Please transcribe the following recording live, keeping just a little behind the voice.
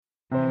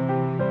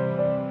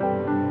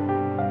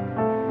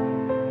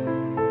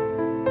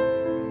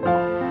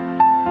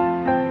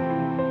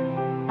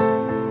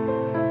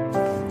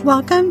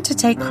Welcome to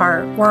Take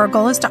Heart, where our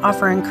goal is to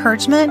offer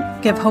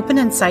encouragement, give hope and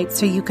insight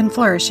so you can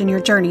flourish in your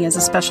journey as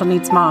a special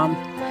needs mom.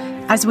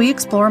 As we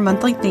explore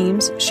monthly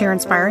themes, share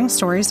inspiring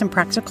stories and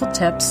practical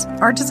tips,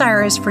 our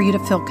desire is for you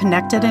to feel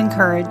connected and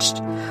encouraged.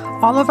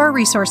 All of our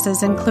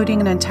resources, including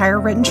an entire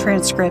written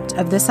transcript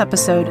of this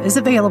episode, is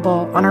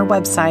available on our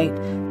website,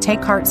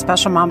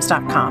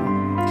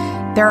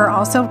 takeheartspecialmoms.com. There are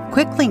also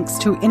quick links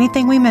to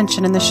anything we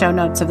mention in the show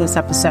notes of this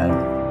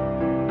episode.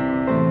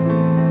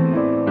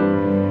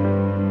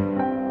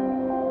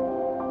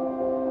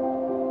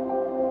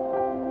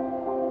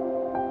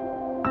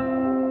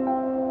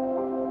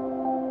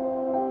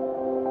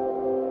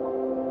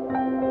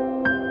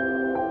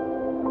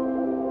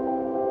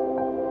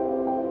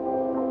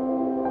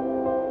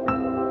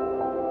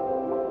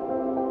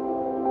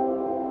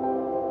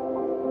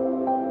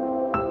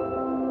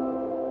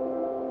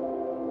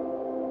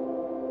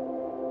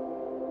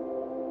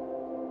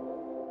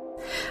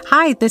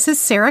 Hi, this is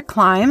Sarah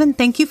Klein, and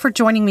thank you for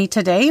joining me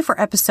today for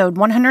episode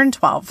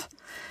 112.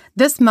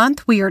 This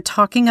month, we are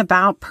talking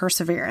about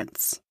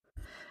perseverance.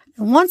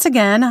 Once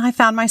again, I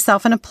found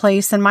myself in a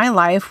place in my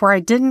life where I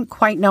didn't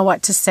quite know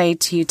what to say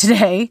to you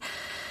today,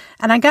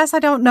 and I guess I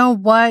don't know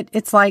what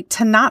it's like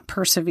to not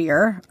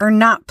persevere or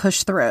not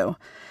push through.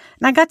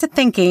 And I got to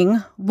thinking,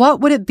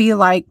 what would it be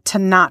like to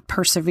not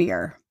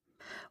persevere?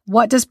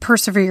 What does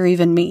persevere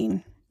even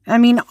mean? I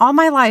mean, all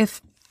my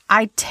life,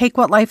 I take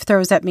what life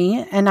throws at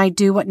me and I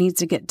do what needs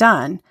to get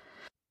done.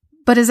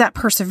 But is that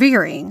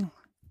persevering?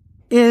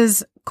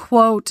 Is,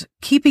 quote,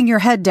 keeping your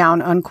head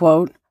down,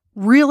 unquote,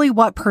 really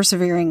what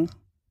persevering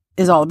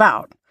is all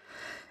about?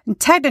 And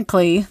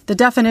technically, the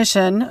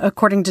definition,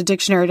 according to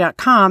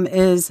dictionary.com,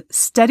 is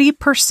steady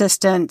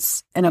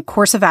persistence in a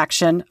course of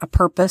action, a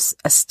purpose,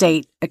 a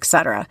state,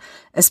 etc.,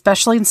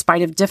 especially in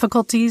spite of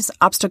difficulties,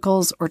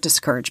 obstacles, or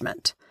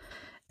discouragement.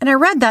 And I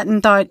read that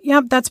and thought,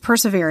 yep, that's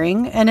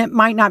persevering, and it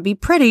might not be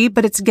pretty,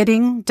 but it's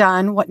getting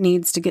done what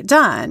needs to get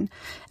done.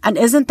 And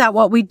isn't that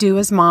what we do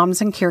as moms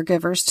and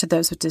caregivers to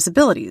those with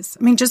disabilities?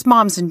 I mean, just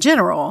moms in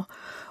general.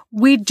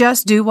 We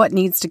just do what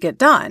needs to get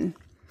done.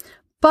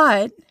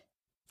 But,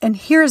 and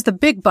here's the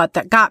big but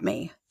that got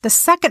me, the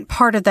second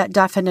part of that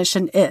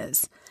definition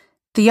is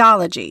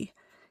theology,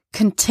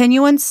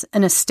 continuance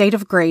in a state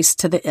of grace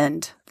to the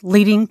end,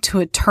 leading to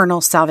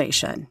eternal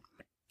salvation.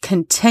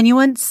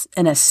 Continuance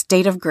in a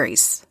state of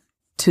grace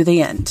to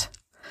the end.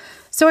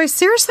 So I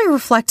seriously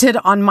reflected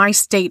on my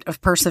state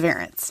of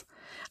perseverance.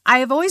 I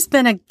have always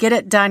been a get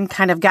it done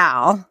kind of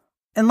gal.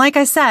 And like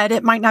I said,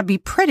 it might not be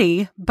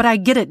pretty, but I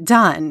get it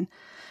done.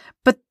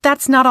 But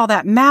that's not all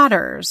that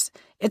matters.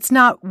 It's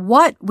not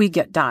what we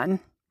get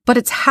done, but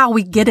it's how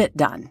we get it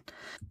done.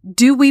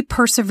 Do we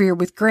persevere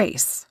with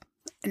grace?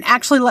 And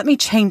actually, let me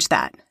change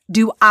that.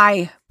 Do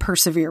I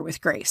persevere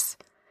with grace?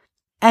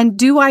 And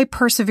do I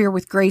persevere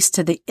with grace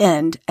to the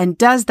end? And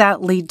does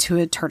that lead to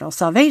eternal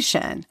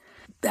salvation?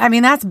 I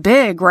mean, that's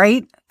big,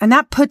 right? And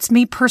that puts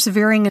me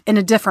persevering in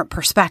a different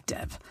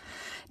perspective.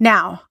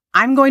 Now,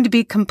 I'm going to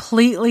be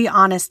completely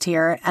honest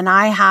here, and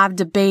I have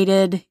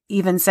debated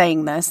even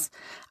saying this.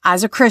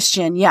 As a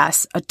Christian,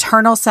 yes,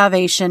 eternal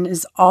salvation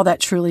is all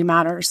that truly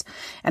matters.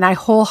 And I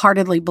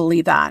wholeheartedly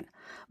believe that.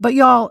 But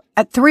y'all,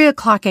 at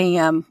 3:00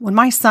 a.m., when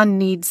my son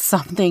needs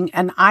something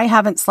and I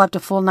haven't slept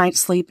a full night's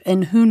sleep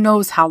in who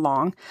knows how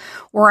long,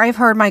 or I've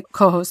heard my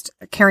co-host,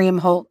 Carrie M.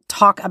 Holt,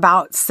 talk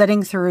about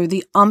sitting through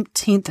the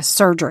umpteenth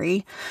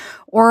surgery,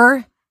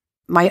 or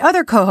my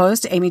other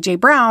co-host, Amy J.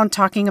 Brown,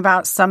 talking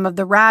about some of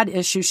the rad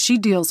issues she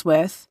deals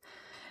with,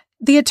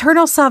 the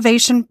eternal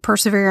salvation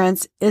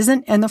perseverance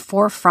isn't in the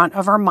forefront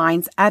of our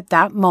minds at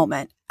that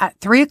moment. At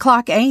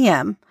 3:00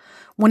 a.m.,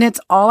 when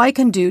it's all I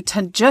can do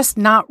to just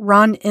not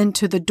run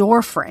into the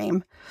door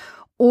frame,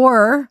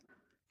 or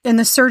in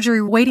the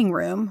surgery waiting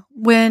room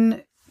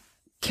when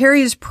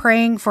Carrie is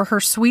praying for her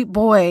sweet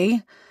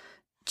boy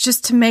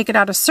just to make it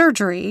out of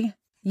surgery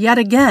yet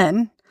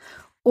again,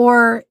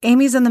 or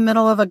Amy's in the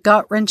middle of a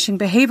gut-wrenching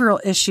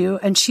behavioral issue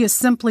and she is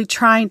simply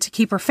trying to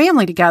keep her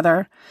family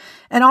together,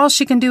 and all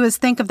she can do is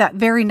think of that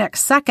very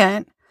next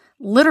second,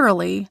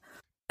 literally,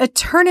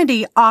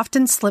 eternity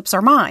often slips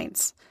our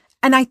minds.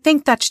 And I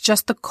think that's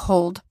just the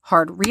cold,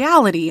 hard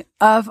reality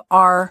of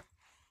our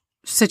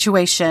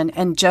situation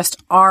and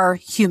just our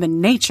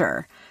human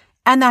nature.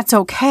 And that's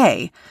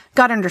okay.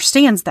 God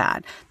understands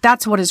that.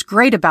 That's what is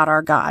great about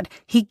our God.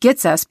 He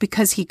gets us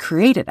because He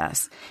created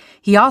us.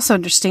 He also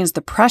understands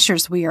the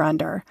pressures we are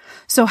under.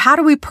 So how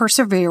do we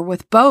persevere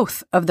with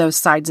both of those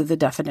sides of the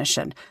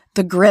definition,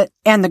 the grit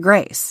and the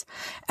grace?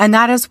 And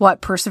that is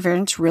what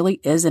perseverance really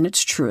is in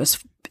its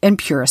truest and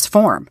purest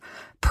form.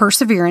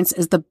 Perseverance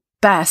is the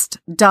best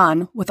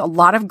done with a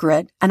lot of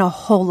grit and a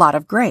whole lot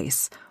of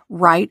grace,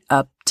 right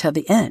up to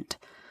the end.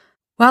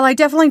 Well, I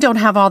definitely don't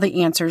have all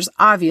the answers,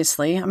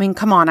 obviously. I mean,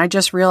 come on, I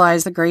just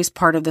realized the grace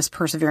part of this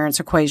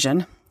perseverance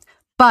equation.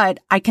 But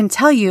I can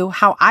tell you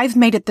how I've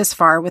made it this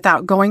far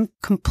without going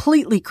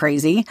completely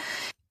crazy,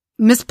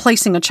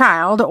 misplacing a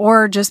child,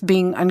 or just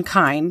being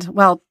unkind.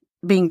 Well,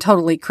 being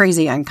totally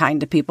crazy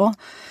unkind to people.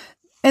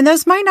 And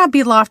those might not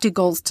be lofty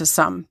goals to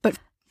some, but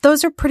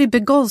those are pretty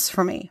big goals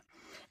for me.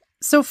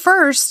 So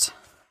first,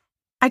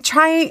 I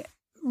try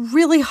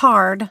really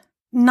hard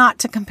not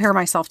to compare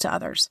myself to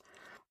others.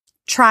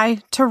 Try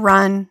to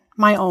run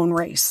my own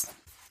race.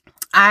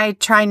 I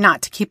try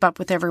not to keep up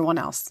with everyone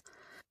else.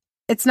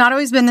 It's not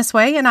always been this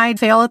way, and I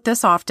fail at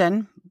this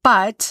often,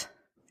 but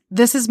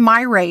this is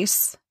my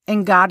race,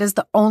 and God is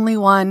the only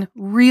one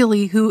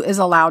really who is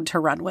allowed to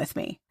run with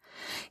me.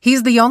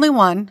 He's the only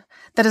one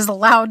that is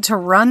allowed to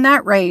run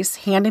that race,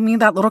 handing me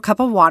that little cup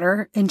of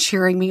water and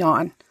cheering me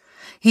on.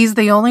 He's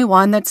the only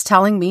one that's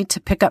telling me to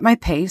pick up my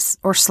pace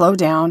or slow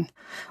down,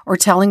 or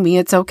telling me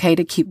it's okay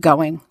to keep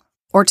going,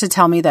 or to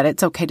tell me that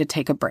it's okay to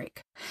take a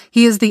break.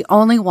 He is the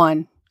only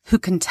one who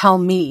can tell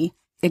me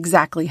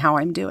exactly how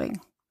I'm doing.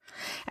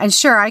 And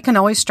sure, I can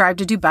always strive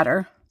to do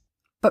better,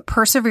 but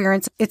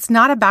perseverance, it's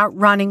not about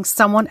running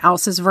someone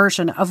else's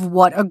version of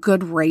what a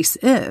good race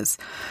is.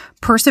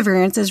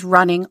 Perseverance is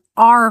running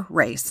our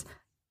race.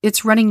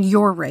 It's running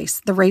your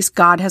race, the race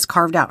God has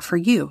carved out for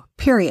you,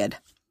 period.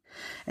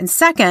 And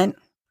second,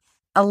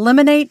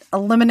 eliminate.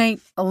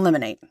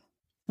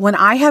 When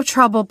I have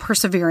trouble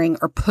persevering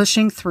or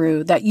pushing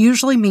through, that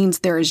usually means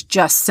there is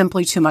just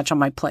simply too much on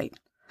my plate.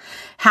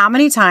 How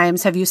many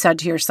times have you said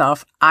to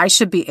yourself, I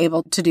should be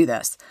able to do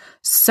this.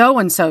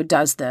 So-and-so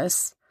does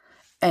this,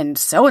 and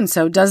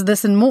so-and-so does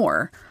this and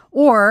more.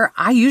 Or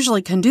I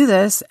usually can do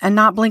this and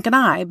not blink an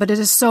eye, but it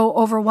is so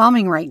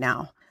overwhelming right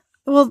now.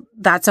 Well,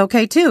 that's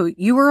okay too.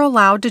 You were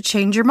allowed to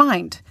change your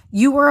mind.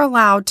 You were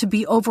allowed to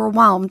be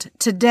overwhelmed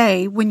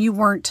today when you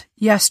weren't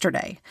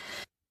yesterday.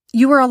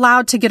 You were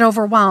allowed to get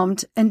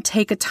overwhelmed and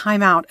take a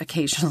time out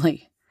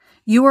occasionally.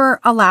 You were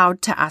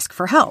allowed to ask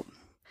for help.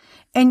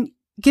 And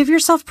give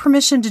yourself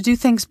permission to do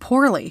things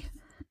poorly.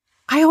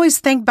 I always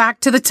think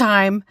back to the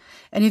time,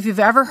 and if you've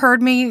ever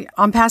heard me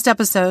on past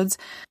episodes,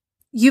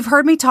 you've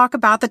heard me talk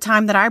about the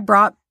time that I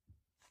brought,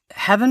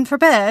 heaven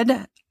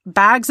forbid,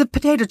 bags of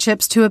potato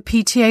chips to a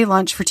PTA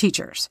lunch for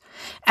teachers.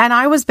 And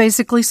I was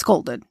basically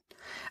scolded.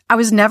 I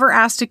was never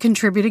asked to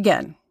contribute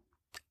again.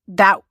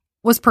 That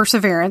was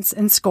perseverance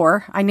and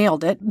score. I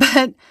nailed it.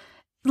 But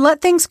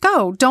let things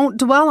go. Don't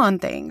dwell on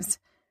things.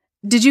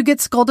 Did you get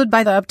scolded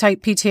by the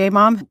uptight PTA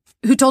mom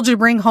who told you to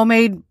bring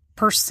homemade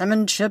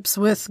persimmon chips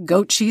with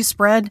goat cheese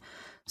spread?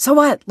 So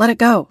what? Let it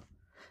go.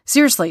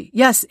 Seriously,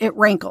 yes, it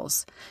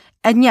rankles.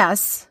 And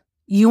yes,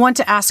 you want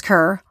to ask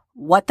her,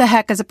 what the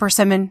heck is a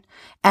persimmon?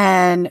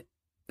 And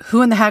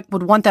who in the heck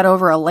would want that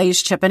over a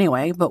Lay's chip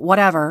anyway? But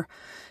whatever.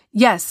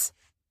 Yes,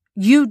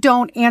 you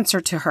don't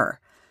answer to her.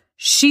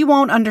 She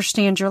won't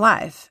understand your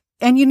life.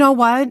 And you know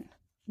what?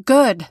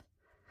 Good.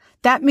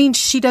 That means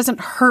she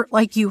doesn't hurt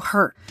like you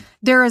hurt.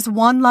 There is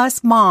one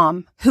less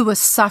mom who is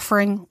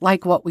suffering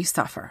like what we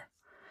suffer.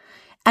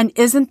 And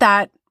isn't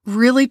that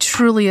really,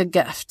 truly a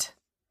gift?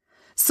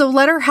 So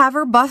let her have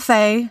her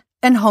buffet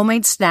and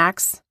homemade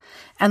snacks,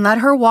 and let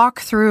her walk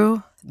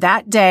through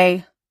that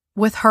day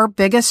with her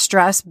biggest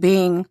stress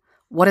being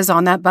what is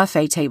on that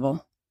buffet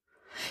table.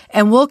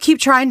 And we'll keep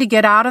trying to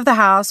get out of the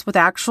house with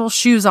actual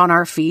shoes on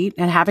our feet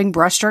and having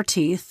brushed our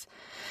teeth.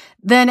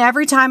 Then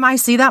every time I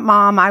see that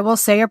mom, I will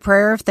say a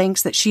prayer of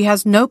thanks that she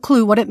has no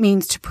clue what it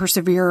means to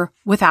persevere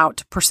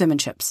without persimmon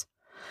chips.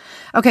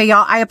 Okay,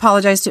 y'all, I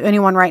apologize to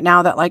anyone right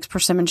now that likes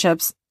persimmon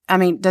chips. I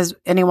mean, does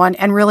anyone?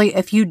 And really,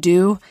 if you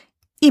do,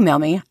 email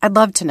me. I'd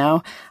love to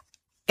know.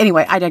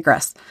 Anyway, I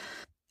digress.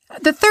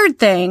 The third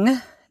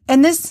thing,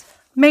 and this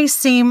may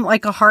seem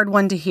like a hard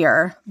one to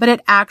hear, but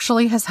it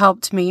actually has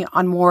helped me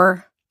on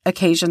more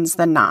occasions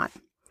than not.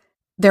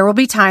 There will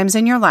be times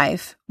in your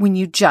life when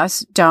you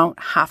just don't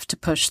have to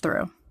push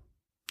through.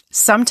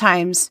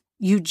 Sometimes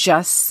you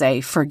just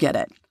say, forget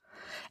it,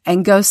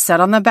 and go sit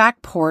on the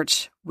back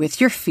porch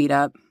with your feet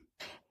up.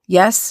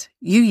 Yes,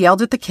 you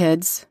yelled at the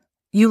kids,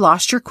 you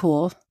lost your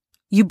cool,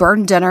 you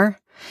burned dinner,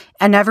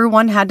 and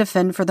everyone had to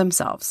fend for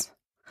themselves.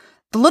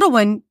 The little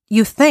one,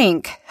 you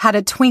think, had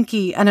a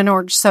Twinkie and an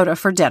orange soda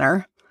for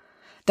dinner.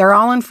 They're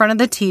all in front of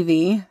the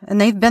TV, and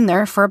they've been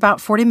there for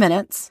about 40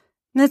 minutes,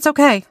 and it's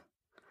okay.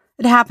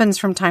 It happens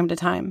from time to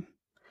time.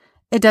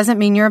 It doesn't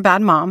mean you're a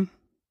bad mom.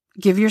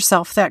 Give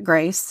yourself that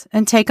grace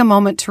and take a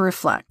moment to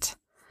reflect.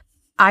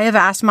 I have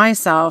asked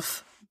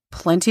myself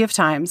plenty of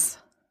times,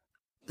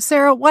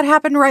 Sarah, what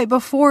happened right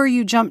before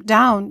you jumped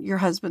down your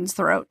husband's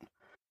throat?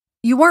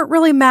 You weren't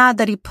really mad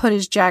that he put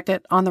his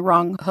jacket on the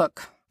wrong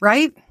hook,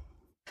 right?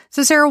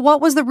 So Sarah,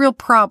 what was the real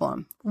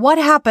problem? What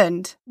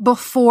happened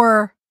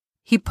before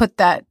he put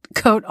that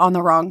coat on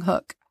the wrong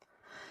hook?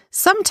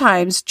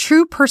 Sometimes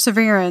true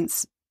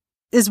perseverance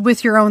is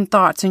with your own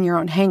thoughts and your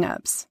own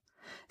hangups.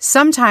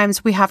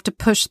 Sometimes we have to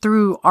push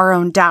through our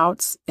own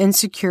doubts,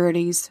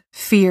 insecurities,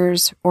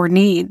 fears, or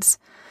needs.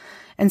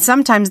 And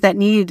sometimes that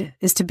need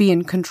is to be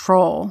in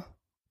control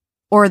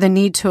or the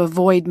need to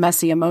avoid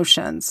messy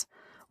emotions,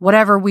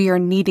 whatever we are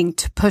needing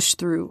to push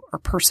through or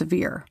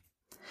persevere.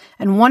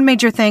 And one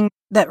major thing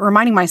that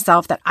reminding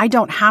myself that I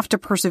don't have to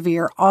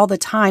persevere all the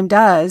time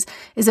does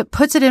is it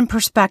puts it in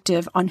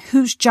perspective on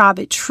whose job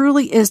it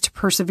truly is to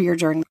persevere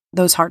during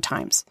those hard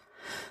times.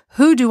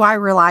 Who do I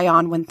rely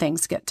on when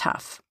things get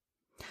tough?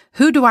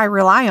 Who do I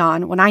rely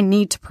on when I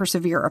need to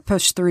persevere or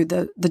push through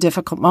the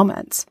difficult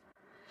moments?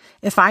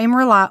 If I am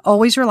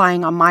always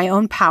relying on my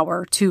own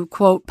power to,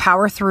 quote,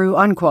 power through,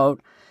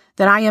 unquote,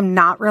 then I am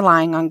not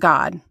relying on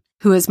God,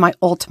 who is my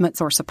ultimate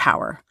source of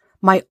power,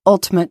 my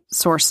ultimate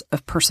source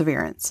of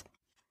perseverance.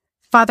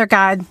 Father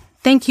God,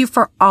 thank you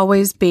for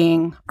always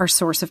being our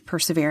source of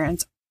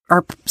perseverance,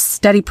 our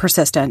steady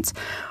persistence,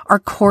 our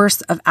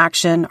course of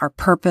action, our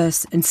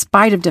purpose, in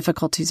spite of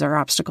difficulties or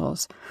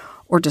obstacles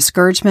or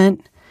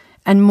discouragement.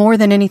 And more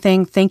than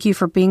anything, thank you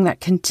for being that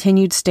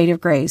continued state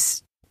of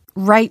grace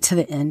right to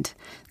the end,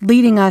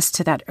 leading us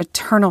to that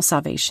eternal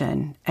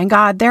salvation. And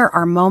God, there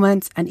are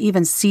moments and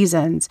even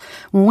seasons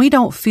when we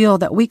don't feel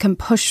that we can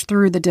push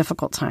through the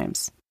difficult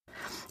times.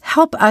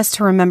 Help us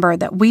to remember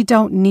that we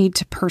don't need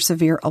to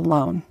persevere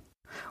alone.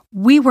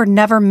 We were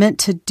never meant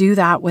to do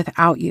that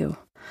without you.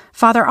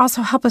 Father,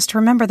 also help us to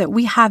remember that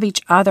we have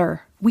each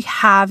other. We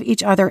have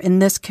each other in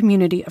this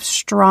community of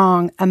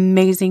strong,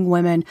 amazing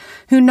women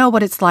who know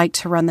what it's like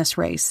to run this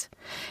race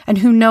and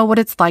who know what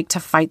it's like to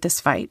fight this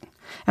fight.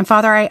 And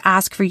Father, I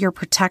ask for your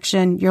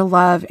protection, your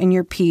love, and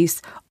your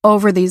peace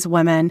over these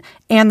women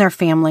and their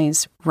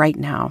families right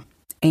now.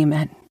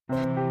 Amen.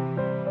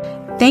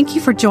 Thank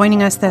you for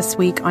joining us this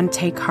week on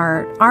Take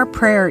Heart. Our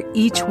prayer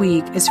each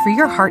week is for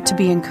your heart to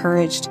be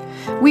encouraged.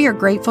 We are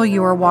grateful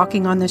you are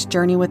walking on this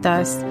journey with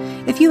us.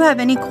 If you have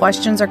any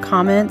questions or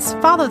comments,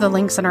 follow the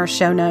links in our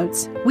show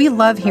notes. We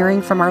love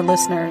hearing from our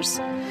listeners.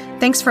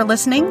 Thanks for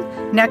listening.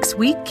 Next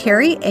week,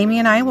 Carrie, Amy,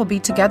 and I will be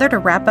together to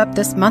wrap up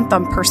this month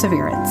on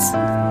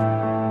perseverance.